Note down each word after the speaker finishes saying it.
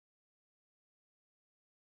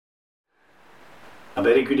A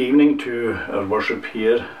very good evening to our worship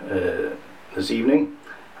here this evening,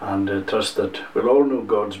 and trust that we'll all know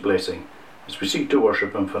God's blessing as we seek to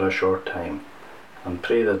worship Him for a short time, and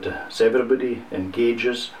pray that as everybody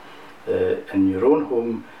engages in your own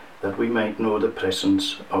home, that we might know the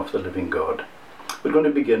presence of the living God. We're going to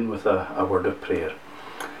begin with a word of prayer.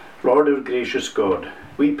 Lord, our gracious God,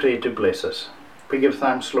 we pray to bless us. We give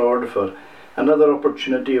thanks, Lord, for another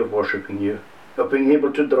opportunity of worshipping you, of being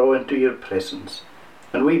able to draw into your presence.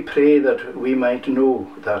 And we pray that we might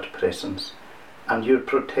know that presence and your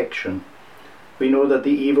protection. We know that the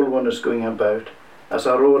evil one is going about as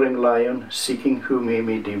a roaring lion, seeking whom he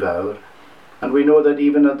may devour. And we know that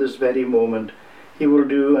even at this very moment, he will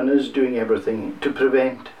do and is doing everything to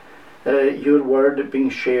prevent your word being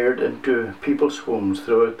shared into people's homes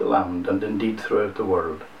throughout the land and indeed throughout the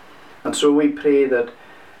world. And so we pray that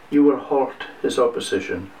you will halt his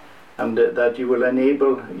opposition, and that you will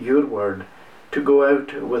enable your word to go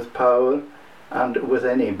out with power and with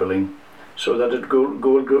enabling, so that it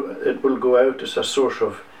will go out as a source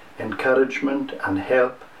of encouragement and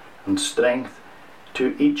help and strength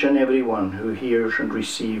to each and every one who hears and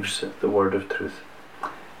receives the word of truth.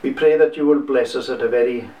 We pray that you will bless us at a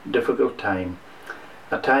very difficult time,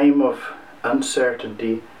 a time of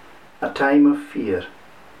uncertainty, a time of fear,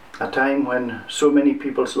 a time when so many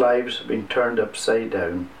people's lives have been turned upside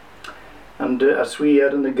down. And as we are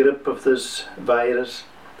in the grip of this virus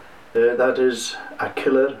that is a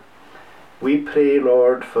killer, we pray,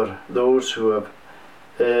 Lord, for those who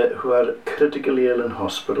are critically ill in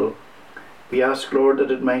hospital. We ask, Lord, that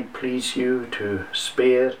it might please you to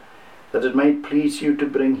spare, that it might please you to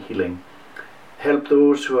bring healing. Help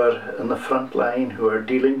those who are on the front line, who are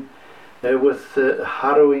dealing with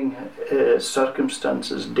harrowing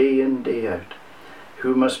circumstances day in, day out,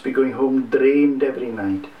 who must be going home drained every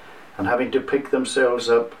night and having to pick themselves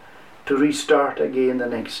up to restart again the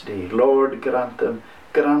next day. Lord, grant them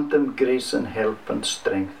grace and help and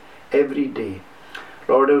strength every day.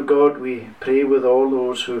 Lord our God, we pray with for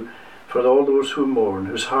all those who mourn,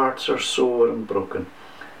 whose hearts are sore and broken.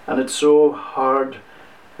 And it's so hard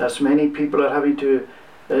as many people are having to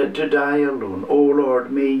die alone. Oh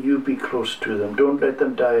Lord, may you be close to them. Don't let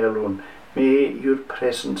them die alone. May your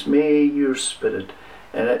presence, may your spirit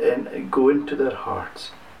go into their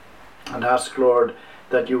hearts. And ask, Lord,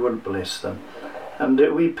 that you will bless them. And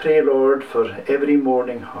we pray, Lord, for every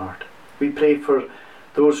mourning heart. We pray for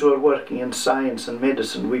those who are working in science and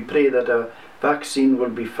medicine. We pray that a vaccine will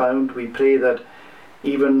be found. We pray that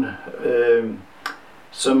even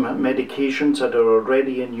some medications that are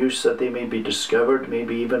already in use, that they may be discovered,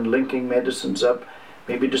 maybe even linking medicines up,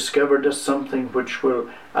 may be discovered as something which will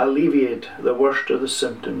alleviate the worst of the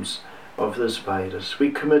symptoms of this virus.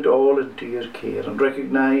 We commit all into your care and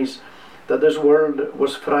recognize that this world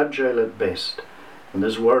was fragile at best, and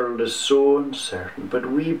this world is so uncertain. But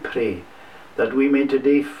we pray that we may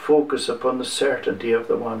today focus upon the certainty of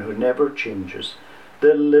the one who never changes,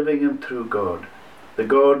 the living and true God, the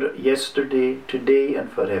God yesterday, today, and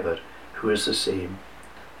forever, who is the same.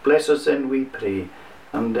 Bless us then, we pray,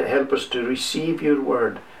 and help us to receive your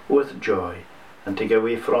word with joy, and take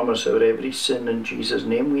away from us our every sin. In Jesus'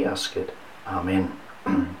 name we ask it. Amen.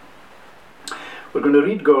 We're going to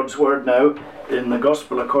read God's word now in the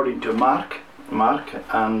Gospel according to Mark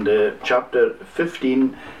and chapter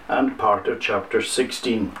 15 and part of chapter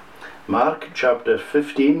 16. Mark chapter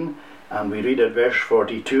 15, and we read at verse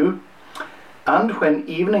 42. And when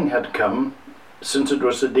evening had come, since it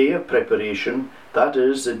was the day of preparation, that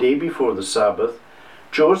is, the day before the Sabbath,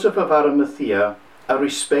 Joseph of Arimathea, a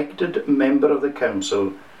respected member of the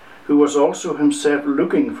council, who was also himself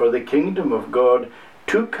looking for the kingdom of God,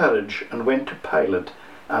 took courage and went to Pilate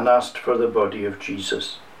and asked for the body of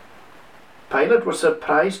Jesus. Pilate was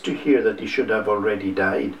surprised to hear that he should have already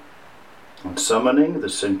died. And summoning the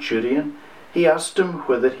centurion, he asked him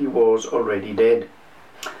whether he was already dead.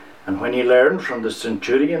 And when he learned from the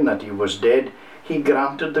centurion that he was dead, he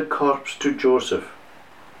granted the corpse to Joseph.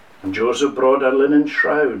 And Joseph brought a linen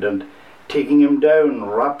shroud, and taking him down,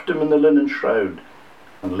 wrapped him in the linen shroud,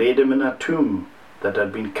 and laid him in a tomb that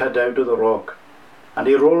had been cut out of the rock. And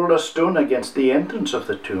he rolled a stone against the entrance of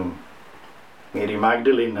the tomb. Mary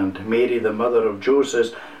Magdalene and Mary, the mother of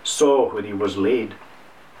Joseph, saw where he was laid.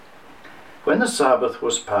 When the Sabbath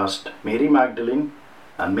was past, Mary Magdalene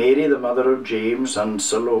and Mary, the mother of James, and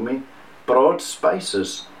Salome brought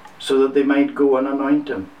spices so that they might go and anoint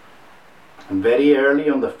him. And very early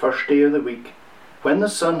on the first day of the week, when the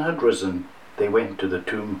sun had risen, they went to the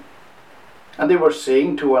tomb. And they were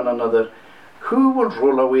saying to one another, "Who will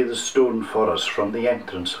roll away the stone for us from the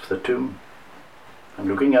entrance of the tomb?" And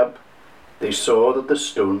looking up, they saw that the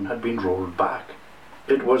stone had been rolled back.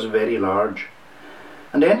 It was very large.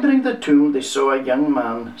 And entering the tomb, they saw a young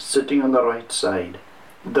man sitting on the right side,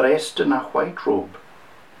 dressed in a white robe,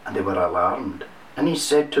 and they were alarmed. And he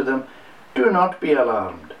said to them, "Do not be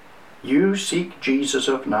alarmed. You seek Jesus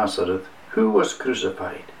of Nazareth, who was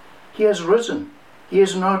crucified. He has risen. He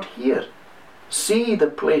is not here. See the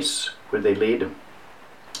place where they laid him.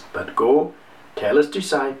 But go, tell his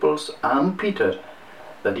disciples and Peter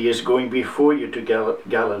that he is going before you to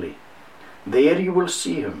Galilee. There you will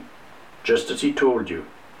see him, just as he told you."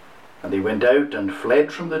 And they went out and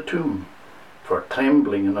fled from the tomb, for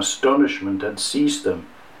trembling and astonishment had seized them,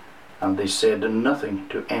 and they said nothing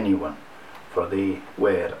to anyone, for they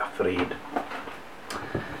were afraid.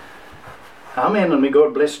 Amen, and may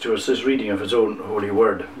God bless to us this reading of his own holy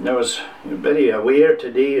word. Now, as you're very aware,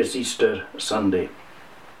 today is Easter Sunday.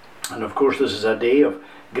 And of course this is a day of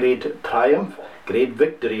great triumph, great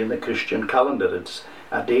victory in the Christian calendar. It's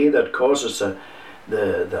a day that causes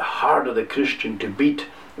the heart of the Christian to beat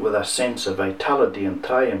with a sense of vitality and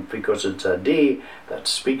triumph, because it's a day that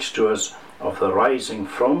speaks to us of the rising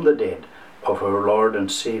from the dead of our Lord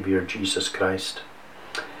and Saviour Jesus Christ.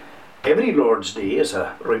 Every Lord's Day is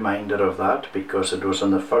a reminder of that, because it was on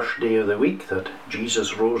the first day of the week that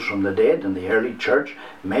Jesus rose from the dead, and the early church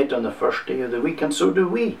met on the first day of the week, and so do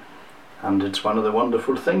we. And it's one of the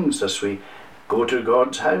wonderful things as we go to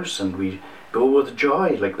God's house and we go with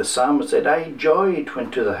joy, like the psalmist said, "I joyed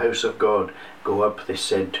went to the house of God. Go up," they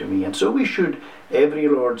said to me. And so we should every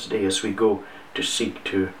Lord's Day as we go to seek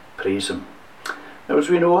to praise him. Now, as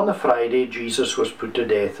we know, on the Friday Jesus was put to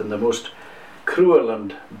death in the most cruel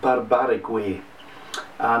and barbaric way,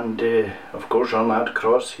 and of course on that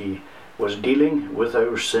cross he was dealing with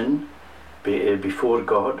our sin before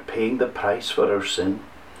God, paying the price for our sin.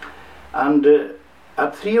 And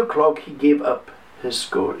at 3 o'clock he gave up his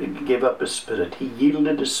spirit. He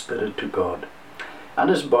yielded his spirit to God, and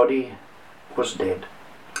his body was dead.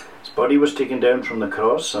 His body was taken down from the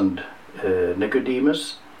cross, and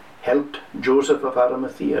Nicodemus helped Joseph of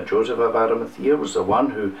Arimathea. Joseph of Arimathea was the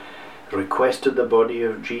one who requested the body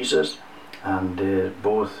of Jesus, and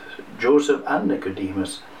both Joseph and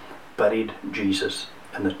Nicodemus buried Jesus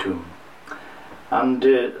in the tomb. And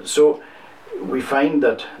so we find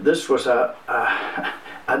that this was a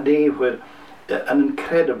day where an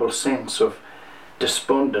incredible sense of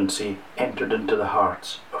despondency entered into the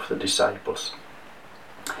hearts of the disciples.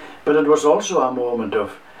 But it was also a moment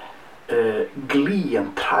of glee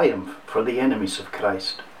and triumph for the enemies of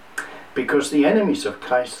Christ, because the enemies of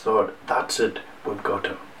Christ thought, "That's it, we've got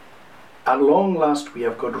him. At long last we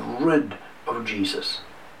have got rid of Jesus."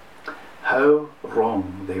 How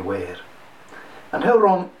wrong they were, and how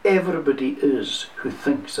wrong everybody is who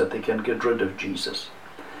thinks that they can get rid of Jesus.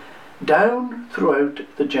 Down throughout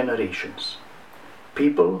the generations,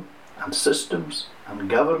 people and systems and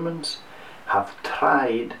governments have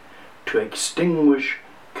tried to extinguish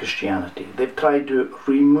Christianity. They've tried to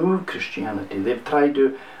remove Christianity. They've tried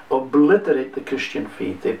to obliterate the Christian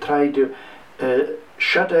faith. They've tried to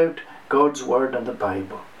shut out God's word and the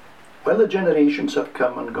Bible. Well, the generations have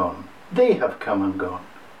come and gone. They have come and gone.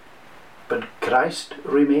 But Christ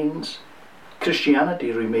remains,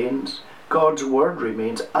 Christianity remains, God's word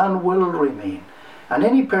remains and will remain. And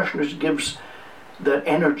any person who gives their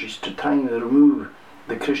energies to trying to remove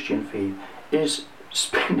the Christian faith is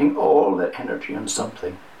spending all their energy on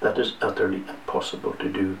something that is utterly impossible to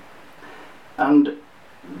do. And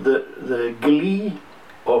the glee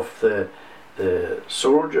of the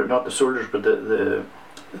soldier, not the soldiers, but the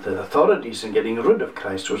authorities in getting rid of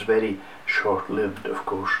Christ was very short-lived, of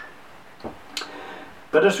course.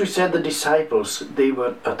 But as we said, the disciples, they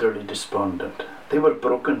were utterly despondent. They were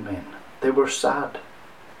broken men. They were sad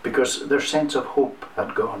because their sense of hope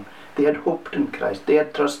had gone. They had hoped in Christ. They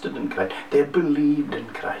had trusted in Christ. They had believed in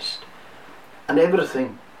Christ. And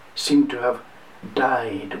everything seemed to have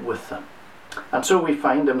died with them. And so we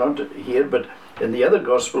find them, not here, but in the other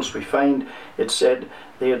Gospels, we find it said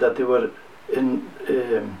there that they were in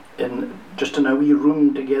just in a wee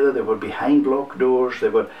room together. They were behind locked doors. They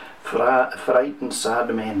were frightened,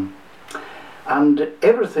 sad men. And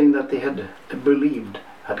everything that they had believed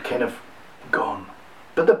had kind of gone.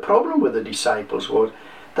 But the problem with the disciples was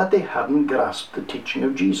that they hadn't grasped the teaching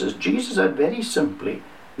of Jesus. Jesus had very simply,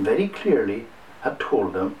 very clearly, had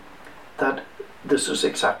told them that this is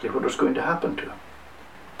exactly what was going to happen to him.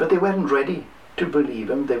 But they weren't ready to believe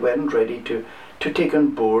him. They weren't ready to take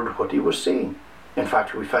on board what he was saying. In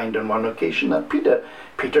fact, we find on one occasion that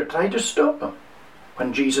Peter tried to stop him.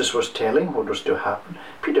 When Jesus was telling what was to happen,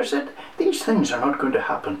 Peter said, "These things are not going to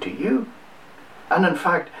happen to you." And in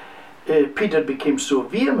fact, Peter became so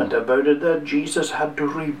vehement about it that Jesus had to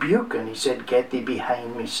rebuke, and he said, "Get thee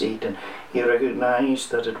behind me, Satan." He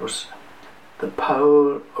recognized that it was the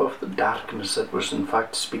power of the darkness that was in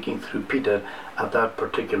fact speaking through Peter at that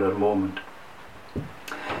particular moment.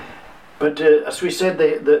 But as we said,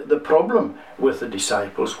 the problem with the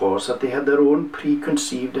disciples was that they had their own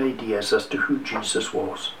preconceived ideas as to who Jesus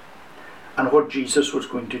was and what Jesus was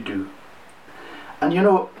going to do. And you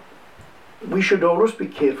know, we should always be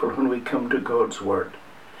careful when we come to God's Word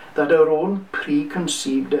that our own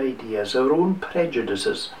preconceived ideas, our own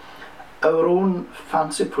prejudices, our own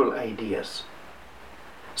fanciful ideas,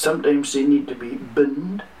 sometimes they need to be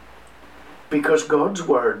binned, because God's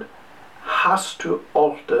Word has to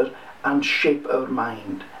alter and shape our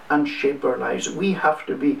mind and shape our lives. We have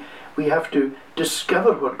to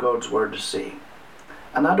discover what God's Word is saying.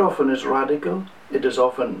 And that often is radical, it is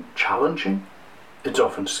often challenging, it's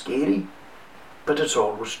often scary, but it's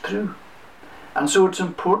always true. And so it's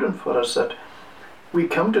important for us that we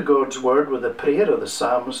come to God's Word with a prayer of the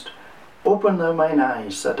psalmist, "Open thou mine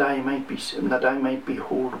eyes, that I might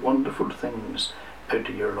behold wonderful things out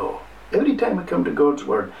of your law." Every time we come to God's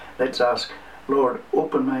Word, let's ask, "Lord,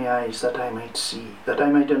 open my eyes that I might see, that I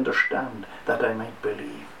might understand, that I might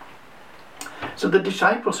believe." So the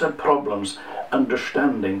disciples had problems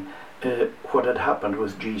understanding what had happened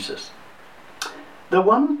with Jesus. The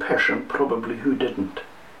one person probably who didn't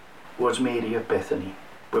was Mary of Bethany.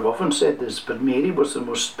 We've often said this, but Mary was the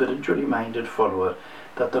most spiritually minded follower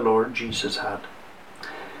that the Lord Jesus had.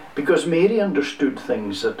 Because Mary understood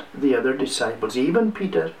things that the other disciples, even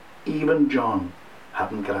Peter, even John,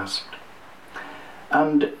 hadn't grasped.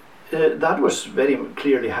 And that was very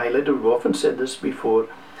clearly highlighted. We've often said this before.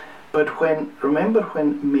 But remember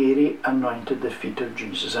when Mary anointed the feet of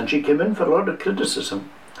Jesus, and she came in for a lot of criticism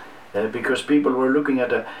because people were looking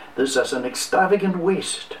at this as an extravagant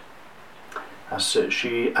waste, as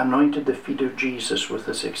she anointed the feet of Jesus with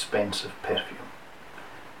this expensive perfume.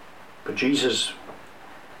 But Jesus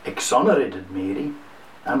exonerated Mary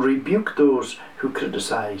and rebuked those who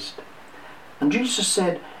criticized. And Jesus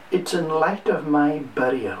said, "It's in light of my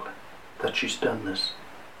burial that she's done this."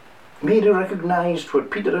 Mary recognized what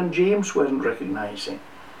Peter and James weren't recognizing.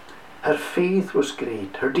 Her faith was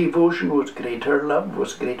great, her devotion was great, her love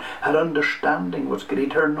was great, her understanding was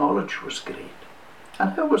great, her knowledge was great.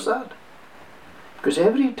 And how was that? Because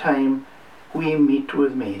every time we meet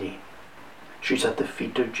with Mary, she's at the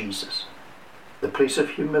feet of Jesus, the place of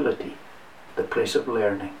humility, the place of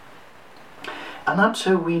learning. And that's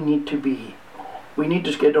how we need to be. We need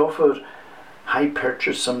to get off our high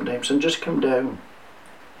perches sometimes and just come down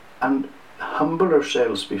and humble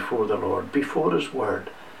ourselves before the Lord, before His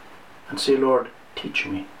Word, and say, "Lord, teach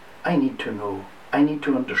me. I need to know. I need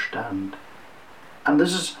to understand." And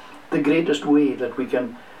this is the greatest way that we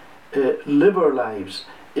can live our lives,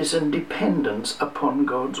 is in dependence upon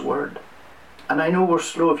God's Word. And I know we're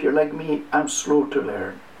slow. If you're like me, I'm slow to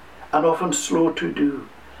learn and often slow to do.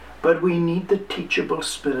 But we need the teachable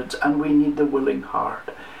spirits and we need the willing heart.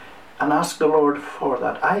 And ask the Lord for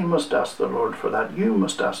that. I must ask the Lord for that. You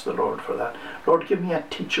must ask the Lord for that. Lord, give me a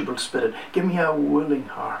teachable spirit. Give me a willing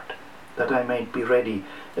heart that I might be ready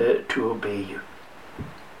to obey you.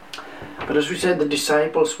 But as we said, the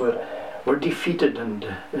disciples were defeated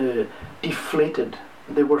and deflated.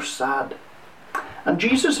 They were sad. And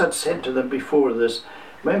Jesus had said to them before this,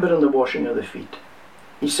 remember in the washing of the feet,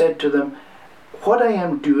 He said to them, "What I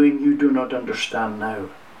am doing you do not understand now,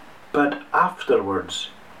 but afterwards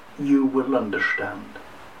you will understand."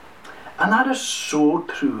 And that is so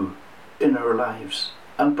true in our lives,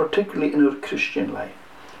 and particularly in our Christian life.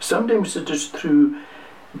 Sometimes it is true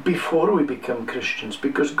before we become Christians,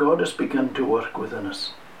 because God has begun to work within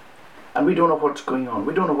us. And we don't know what's going on,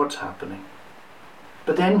 we don't know what's happening.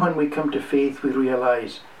 But then when we come to faith, we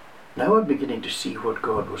realize, now I'm beginning to see what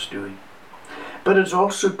God was doing. But it's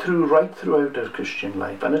also true right throughout our Christian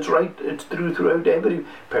life, and it's true throughout every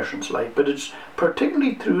person's life, but it's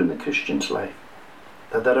particularly true in the Christian's life,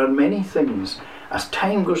 that there are many things, as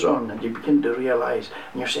time goes on and you begin to realize,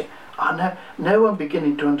 and you say, now I'm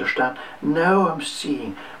beginning to understand, now I'm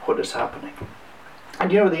seeing what is happening.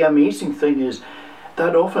 And you know, the amazing thing is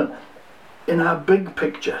that often in a big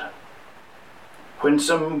picture, when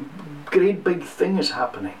some great big thing is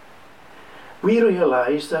happening, we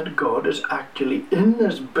realize that God is actually in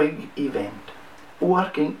this big event,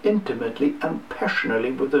 working intimately and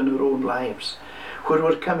personally within our own lives, where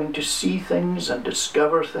we're coming to see things and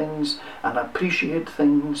discover things and appreciate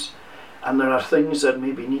things. And there are things that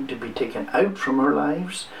maybe need to be taken out from our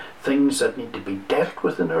lives, things that need to be dealt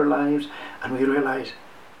with in our lives, and we realize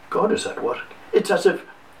God is at work. It's as if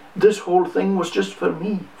this whole thing was just for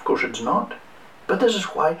me. Of course it's not. But this is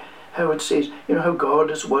how it says, how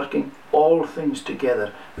God is working all things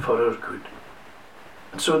together for our good.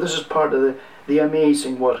 And so this is part of the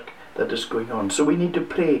amazing work that is going on. So we need to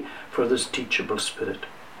pray for this teachable spirit.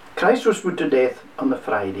 Christ was put to death on the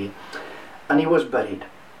Friday, and he was buried.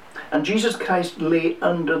 And Jesus Christ lay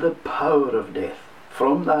under the power of death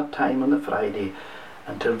from that time on the Friday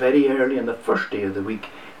until very early on the first day of the week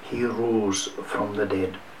he rose from the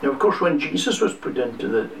dead. Now, of course, when Jesus was put into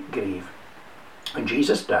the grave, when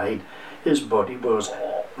Jesus died, his body was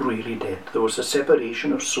really dead. There was a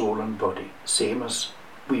separation of soul and body, same as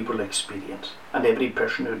we will experience, and every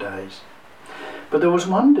person who dies. But there was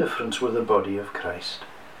one difference with the body of Christ,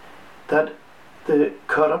 that the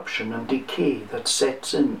corruption and decay that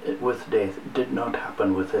sets in with death did not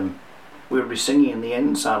happen with him. We'll be singing in the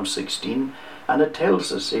end Psalm 16, and it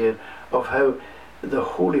tells us here of how the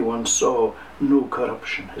Holy One saw no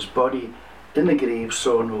corruption. His body in the grave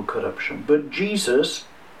saw no corruption. But Jesus,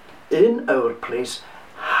 in our place,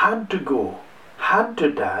 had to go, had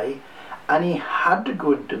to die, and he had to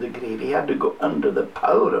go into the grave. He had to go under the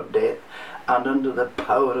power of death and under the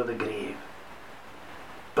power of the grave.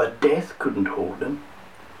 But death couldn't hold him,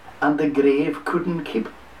 and the grave couldn't keep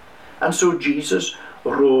him. And so Jesus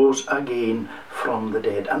rose again from the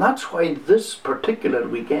dead. And that's why this particular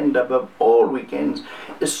weekend, above all weekends,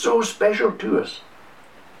 is so special to us.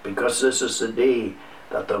 Because this is the day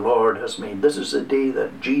that the Lord has made. This is the day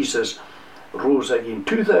that Jesus rose again,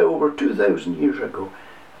 over 2,000 years ago.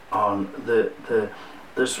 On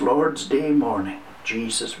this Lord's Day morning,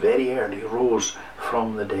 Jesus very early rose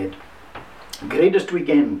from the dead. Greatest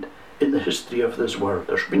weekend in the history of this world.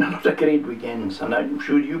 There's been a lot of great weekends, and I'm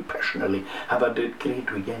sure you personally have had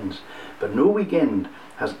great weekends, but no weekend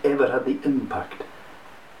has ever had the impact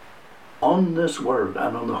on this world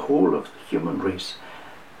and on the whole of the human race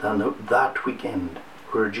than that weekend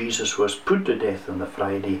where Jesus was put to death on the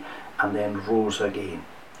Friday and then rose again.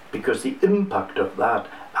 Because the impact of that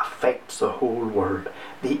affects the whole world.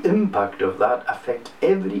 The impact of that affects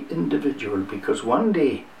every individual, because one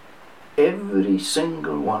day every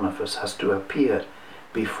single one of us has to appear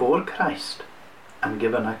before Christ and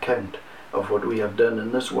give an account of what we have done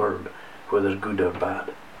in this world, whether good or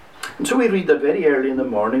bad. And so we read that very early in the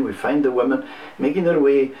morning we find the women making their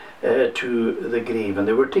way to the grave, and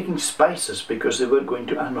they were taking spices because they were going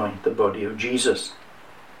to anoint the body of Jesus.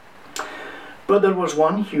 But there was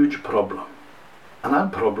one huge problem, and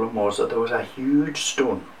that problem was that there was a huge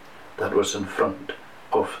stone that was in front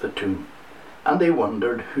of the tomb. And they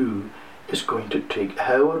wondered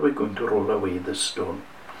how are we going to roll away this stone?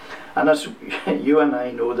 And as you and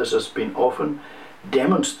I know, this has been often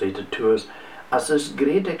demonstrated to us as this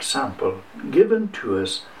great example given to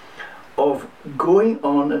us of going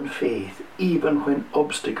on in faith even when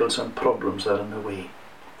obstacles and problems are in the way.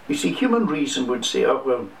 You see, human reason would say,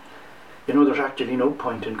 there's actually no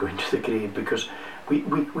point in going to the grave because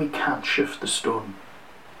we can't shift the stone.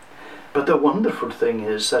 But the wonderful thing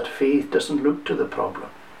is that faith doesn't look to the problem.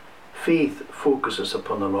 Faith focuses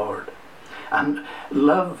upon the Lord. And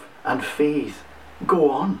love and faith go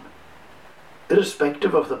on,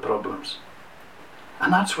 irrespective of the problems.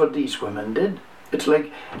 And that's what these women did. It's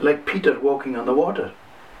like Peter walking on the water.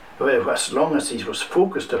 Well, as long as he was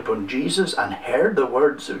focused upon Jesus and heard the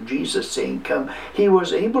words of Jesus saying, "Come," he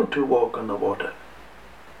was able to walk on the water.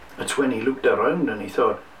 It's when he looked around and he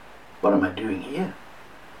thought, what am I doing here?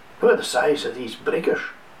 Look at the size of these breakers.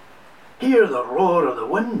 Hear the roar of the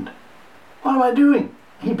wind. What am I doing?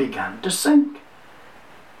 He began to sink.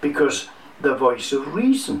 Because the voice of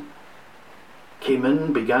reason came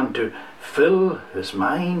in, began to fill his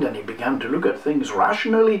mind, and he began to look at things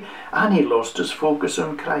rationally, and he lost his focus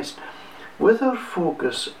on Christ. With our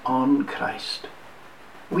focus on Christ,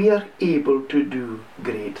 we are able to do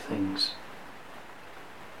great things.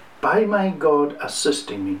 By my God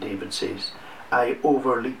assisting me, David says, I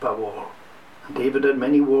overleap a wall. And David had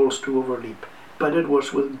many walls to overleap, but it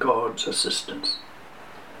was with God's assistance.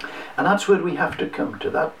 And that's where we have to come to,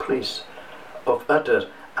 that place of utter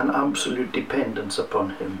and absolute dependence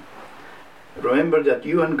upon him. Remember that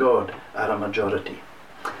you and God are a majority.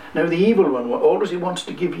 Now the evil one always wants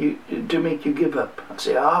to make you give up and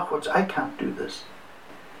say, I can't do this.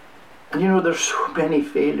 And there's so many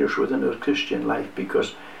failures within our Christian life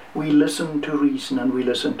because we listen to reason and we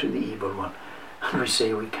listen to the evil one and we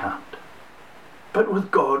say we can't. But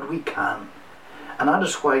with God we can. And that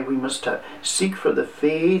is why we must seek for the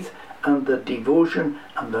faith and the devotion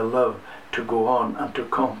and the love to go on and to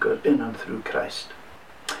conquer in and through Christ.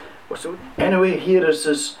 So anyway, here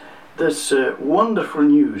is this wonderful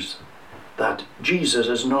news that Jesus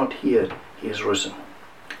is not here, he is risen.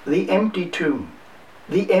 The empty tomb,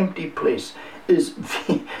 the empty place, it's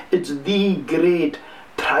the great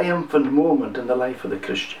triumphant moment in the life of the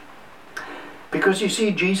Christian. Because you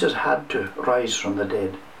see, Jesus had to rise from the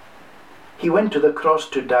dead. He went to the cross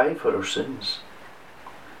to die for our sins.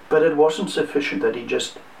 But it wasn't sufficient that he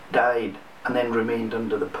just died and then remained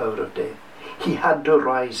under the power of death. He had to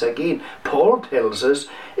rise again. Paul tells us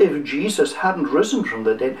if Jesus hadn't risen from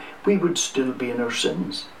the dead, we would still be in our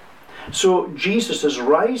sins. So Jesus'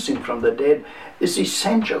 rising from the dead is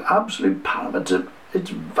essential, absolute paramount. It's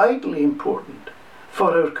vitally important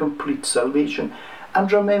for our complete salvation.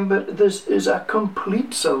 And remember, this is a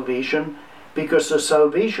complete salvation, because the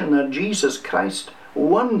salvation that Jesus Christ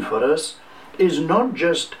won for us is not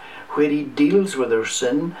just where he deals with our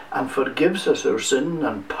sin and forgives us our sin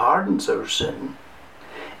and pardons our sin.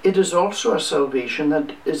 It is also a salvation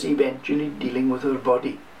that is eventually dealing with our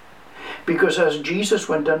body. Because as Jesus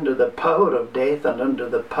went under the power of death and under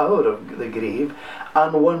the power of the grave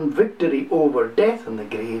and won victory over death and the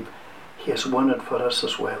grave, he has won it for us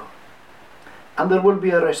as well. And there will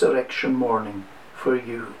be a resurrection morning for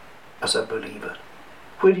you as a believer,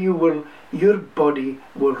 where your body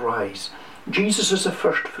will rise. Jesus is the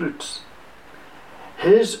first fruits.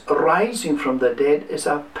 His rising from the dead is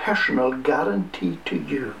a personal guarantee to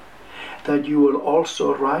you that you will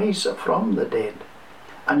also rise from the dead,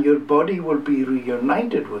 and your body will be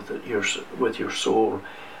reunited with your soul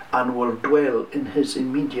and will dwell in his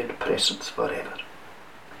immediate presence forever.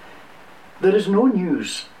 There is no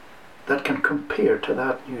news that can compare to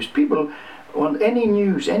that news. People want any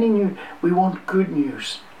news. We want good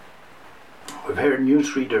news. We've heard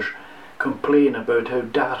newsreaders complain about how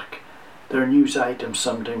dark their news items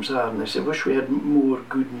sometimes are, and they say, wish we had more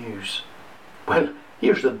good news. Well,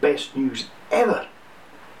 here's the best news ever,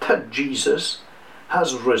 that Jesus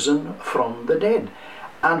has risen from the dead,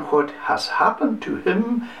 and what has happened to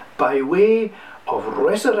him by way of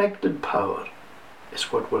resurrected power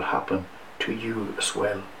is what will happen to you as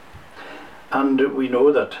well. And we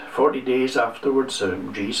know that 40 days afterwards,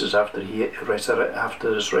 Jesus, after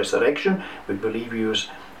his resurrection, we believe he was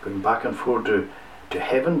going back and forth to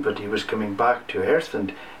heaven, but he was coming back to earth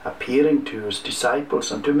and appearing to his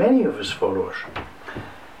disciples and to many of his followers.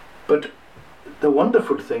 But the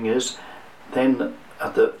wonderful thing is, then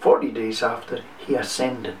at the 40 days after, he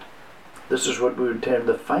ascended. This is what we would term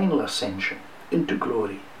the final ascension into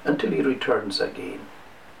glory, until he returns again.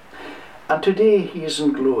 And today he is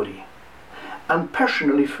in glory. And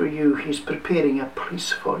personally for you, he's preparing a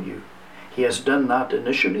place for you. He has done that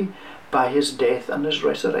initially by his death and his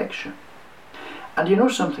resurrection. And you know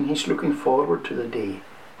something? He's looking forward to the day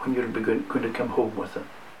when you're going to come home with him.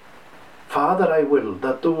 Father, I will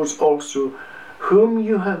that those also whom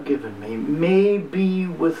you have given me may be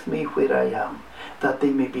with me where I am, that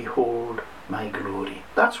they may behold my glory.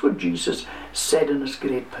 That's what Jesus said in his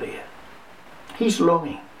great prayer. He's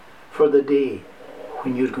longing for the day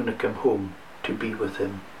when you're going to come home to be with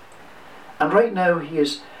him. And right now he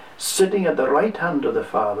is sitting at the right hand of the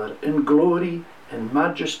Father in glory, in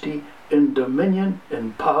majesty, in dominion,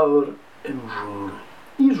 in power, in rule.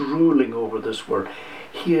 He's ruling over this world.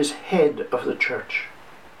 He is head of the church.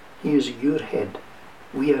 He is your head.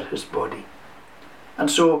 We are his body.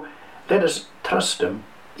 And so let us trust him,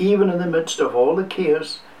 even in the midst of all the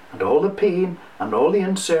chaos and all the pain and all the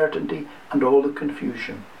uncertainty and all the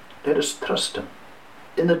confusion. Let us trust him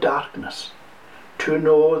in the darkness, to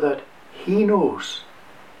know that he knows,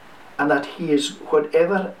 and that he is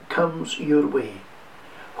whatever comes your way,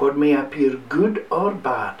 what may appear good or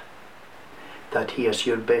bad, that he has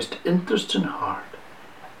your best interest in heart,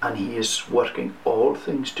 and he is working all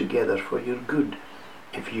things together for your good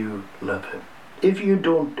if you love him. If you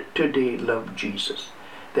don't today love Jesus,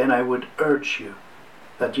 then I would urge you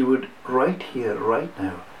that you would right here, right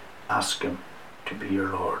now, ask him to be your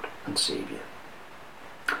Lord and Saviour.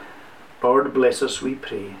 Lord, bless us, we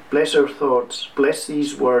pray. Bless our thoughts. Bless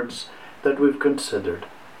these words that we've considered.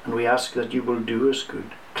 And we ask that you will do us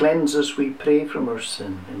good. Cleanse us, we pray, from our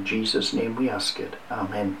sin. In Jesus' name we ask it.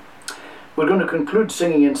 Amen. We're going to conclude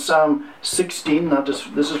singing in Psalm 16.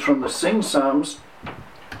 This is from the Sing Psalms.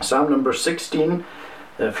 Psalm number 16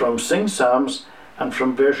 from Sing Psalms, and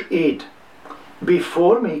from verse 8.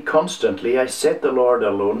 Before me constantly I set the Lord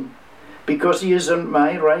alone. Because he is on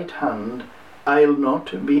my right hand, I'll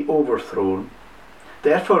not be overthrown.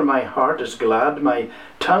 Therefore my heart is glad, my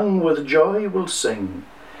tongue with joy will sing.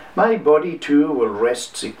 My body too will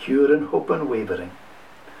rest secure in hope unwavering.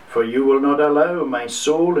 For you will not allow my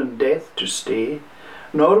soul in death to stay,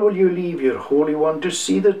 nor will you leave your Holy One to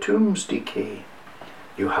see the tombs decay.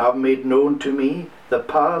 You have made known to me the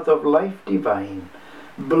path of life divine.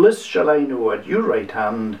 Bliss shall I know at your right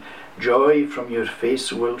hand, joy from your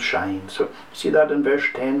face will shine. So see that in verse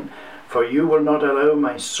 10, for you will not allow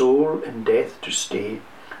my soul in death to stay,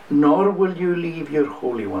 nor will you leave your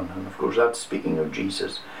Holy One. And of course that's speaking of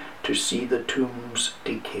Jesus, to see the tombs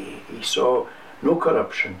decay. He saw no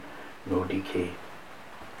corruption, no decay.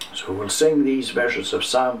 So we'll sing these verses of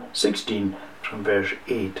Psalm 16 from verse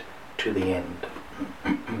 8 to the end.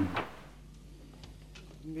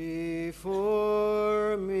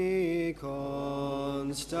 Before me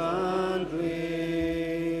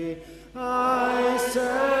constantly I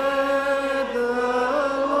set the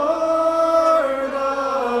Lord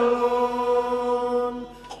alone,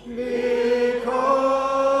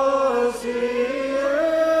 because he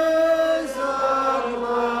is at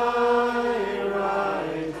my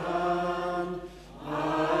right hand.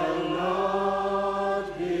 I'll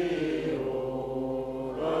not be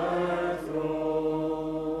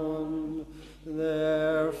overthrown.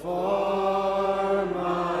 Therefore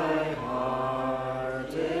my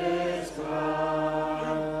heart is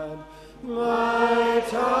glad, my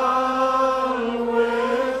tongue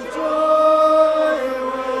with joy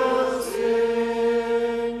will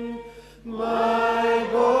sing, my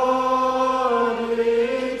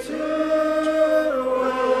body too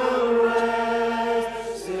will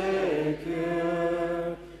rest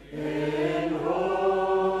secure in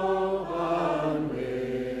hope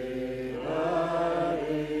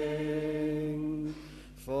unwavering.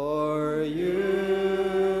 For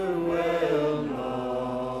you will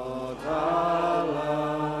not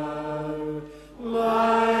allow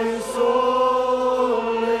my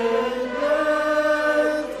soul in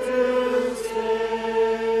death to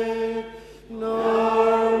stay,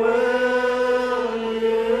 nor will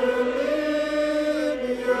you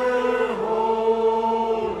leave your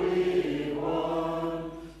Holy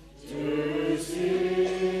One to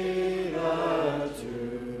see the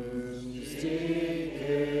tombs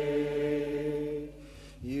decay.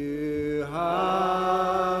 You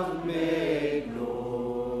have made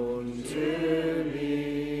known to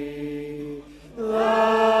me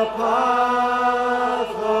the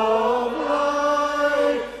path of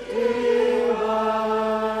life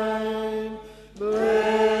divine.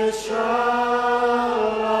 Bliss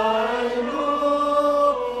shall I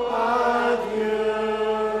know at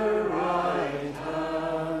your right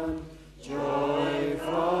hand, joy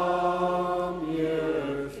from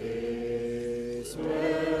your face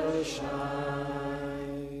will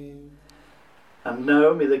shine. And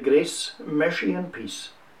now may the grace, mercy and peace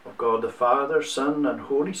of God the Father, Son and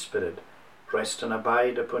Holy Spirit rest and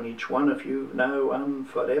abide upon each one of you now and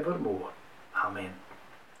forevermore. Amen.